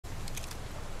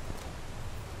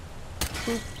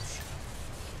Boop.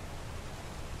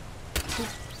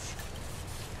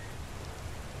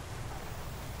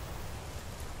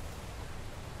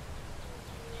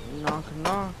 Knock,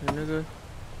 knock, nigga.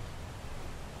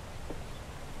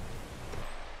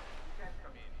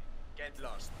 Get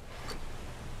lost.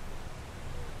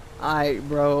 Aight,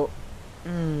 bro.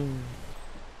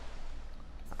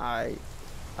 Aight.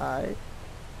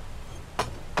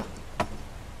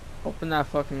 Open that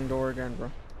fucking door again,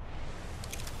 bro.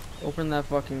 Open that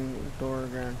fucking door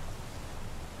again.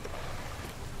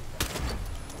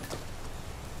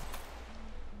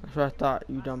 That's what I thought,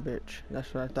 you dumb bitch.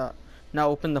 That's what I thought. Now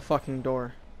open the fucking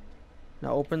door.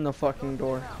 Now open the fucking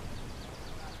door.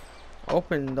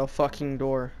 Open the fucking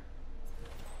door.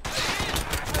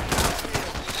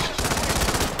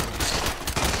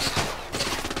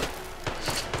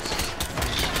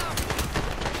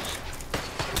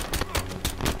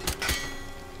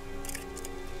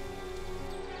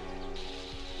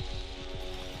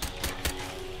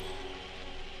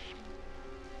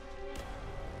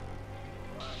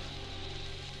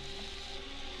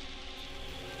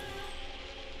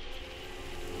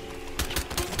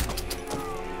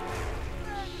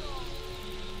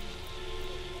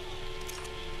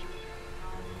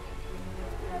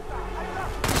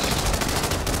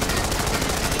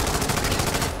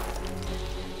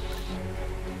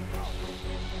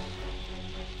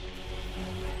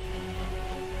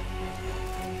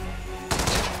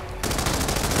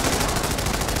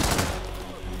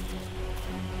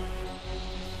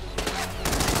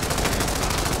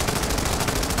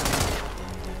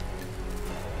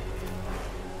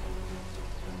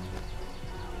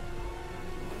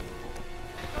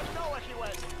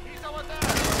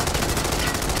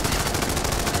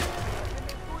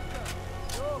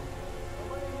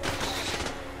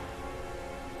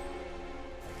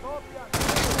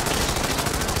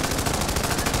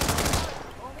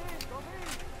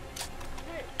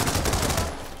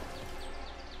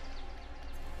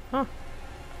 Huh.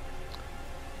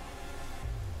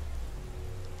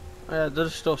 Yeah, they're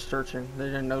still searching. They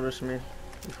didn't notice me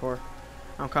before.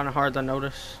 I'm kind of hard to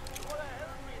notice.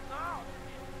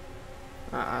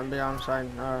 I'll be honest,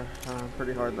 I'm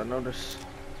pretty hard to notice.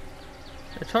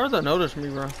 It's hard to notice me,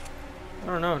 bro. I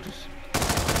don't know, just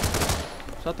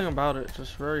something about it,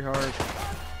 just very hard.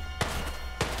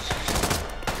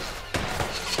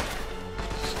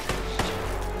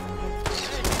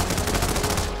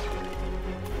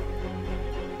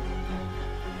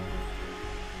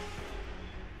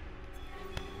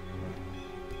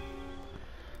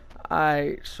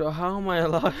 Alright, so how am I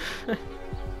alive?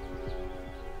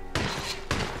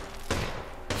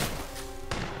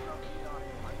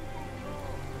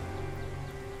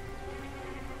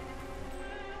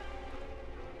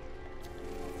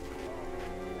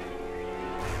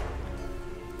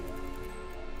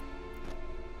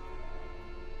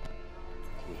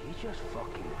 Just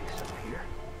fucking disappear.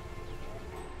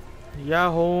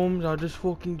 Yeah, Holmes, I just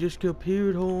fucking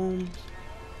disappeared, Holmes.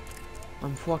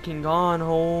 I'm fucking gone,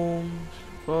 Holmes.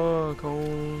 Fuck,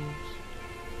 Holmes.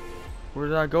 Where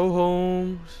did I go,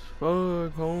 Holmes?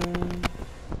 Fuck, Holmes.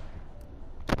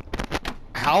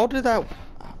 How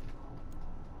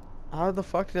the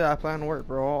fuck did that plan work,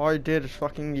 bro? All I did is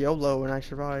fucking YOLO and I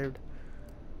survived.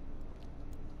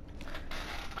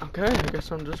 Okay, I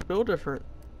guess I'm just built different.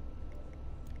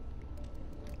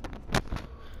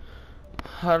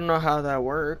 I don't know how that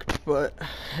worked, but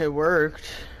it worked.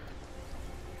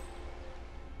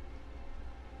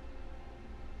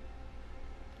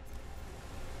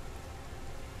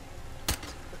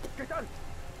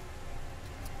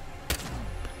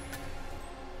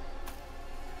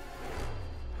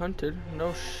 Hunted?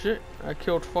 No shit. I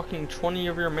killed fucking 20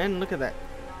 of your men. Look at that.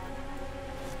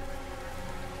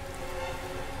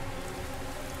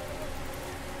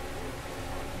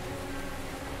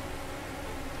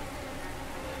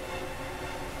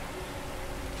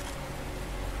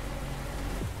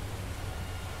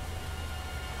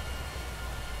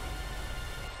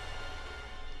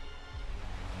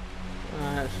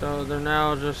 Alright, so they're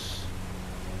now just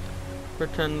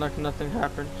pretend like nothing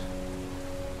happened.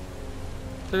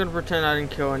 They're gonna pretend I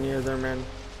didn't kill any of their men.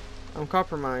 I'm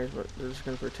compromised, but they're just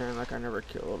gonna pretend like I never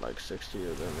killed like 60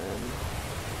 of their men.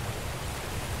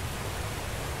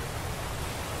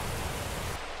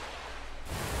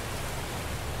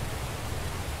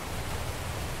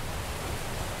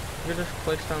 You just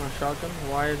place down a shotgun?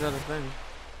 Why is that a thing?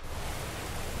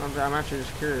 I'm actually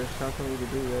just curious. How come you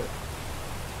could do that?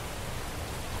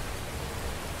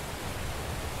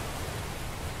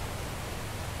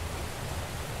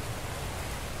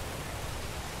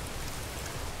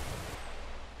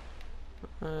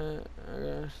 I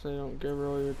guess they don't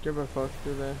give a fuck,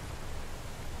 do they?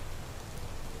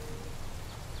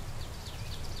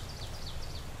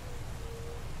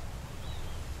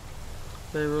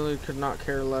 They really could not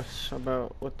care less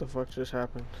about what the fuck just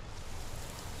happened.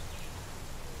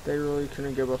 They really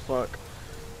couldn't give a fuck.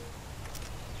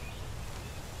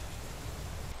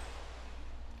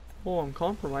 Oh, I'm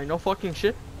compromised. No fucking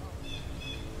shit.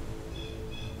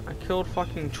 I killed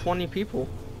fucking 20 people.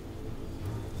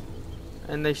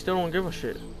 And they still don't give a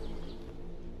shit.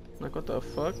 Like, what the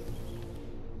fuck?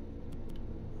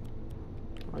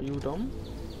 Are you dumb?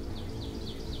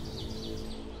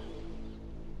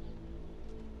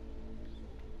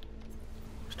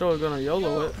 Still gonna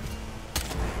YOLO it.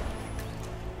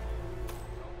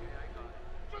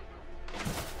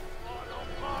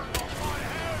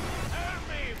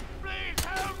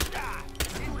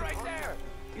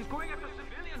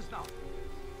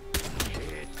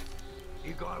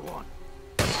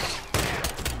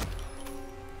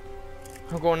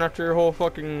 I'm going after your whole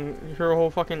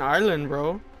fucking island,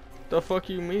 bro. The fuck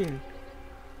you mean?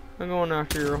 I'm going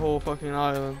after your whole fucking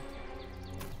island.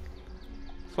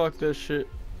 Fuck this shit.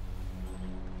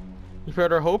 You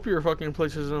better hope your fucking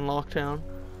place is in lockdown.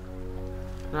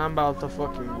 And I'm about to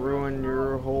fucking ruin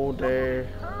your whole day.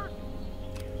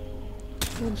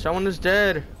 Someone is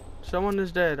dead. Someone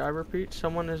is dead. I repeat,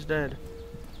 someone is dead.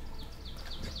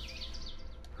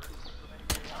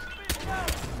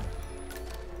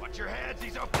 Watch your heads,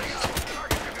 he's opening up.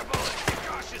 Target took a bullet. Be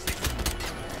cautious.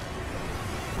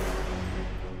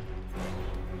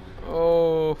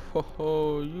 Oh, ho,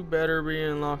 ho, you better be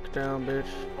in lockdown, bitch.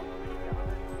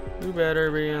 You better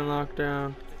be in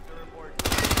lockdown.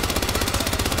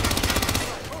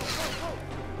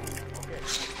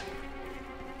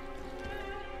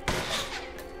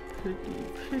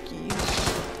 Picky.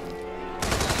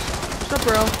 What's up,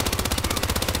 bro?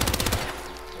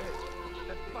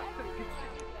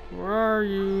 Where are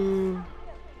you?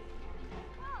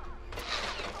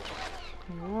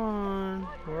 Come on,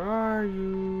 where are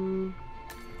you?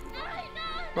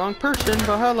 Wrong person,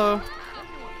 but hello.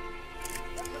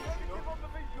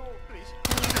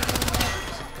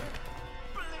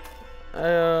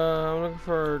 I'm looking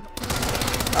for...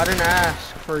 I didn't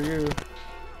ask for you.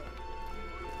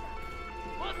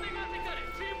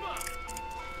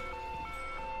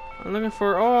 I'm looking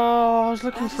for... Oh, I was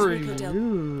looking for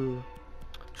you.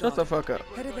 Shut the fuck up.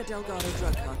 Head of the Delgado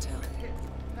drug cartel.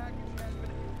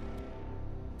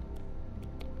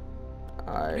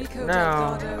 Alright,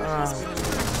 now...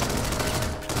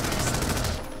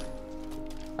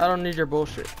 I don't need your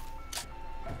bullshit.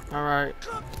 Alright.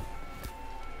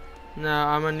 Now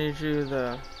I'm gonna need you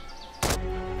to...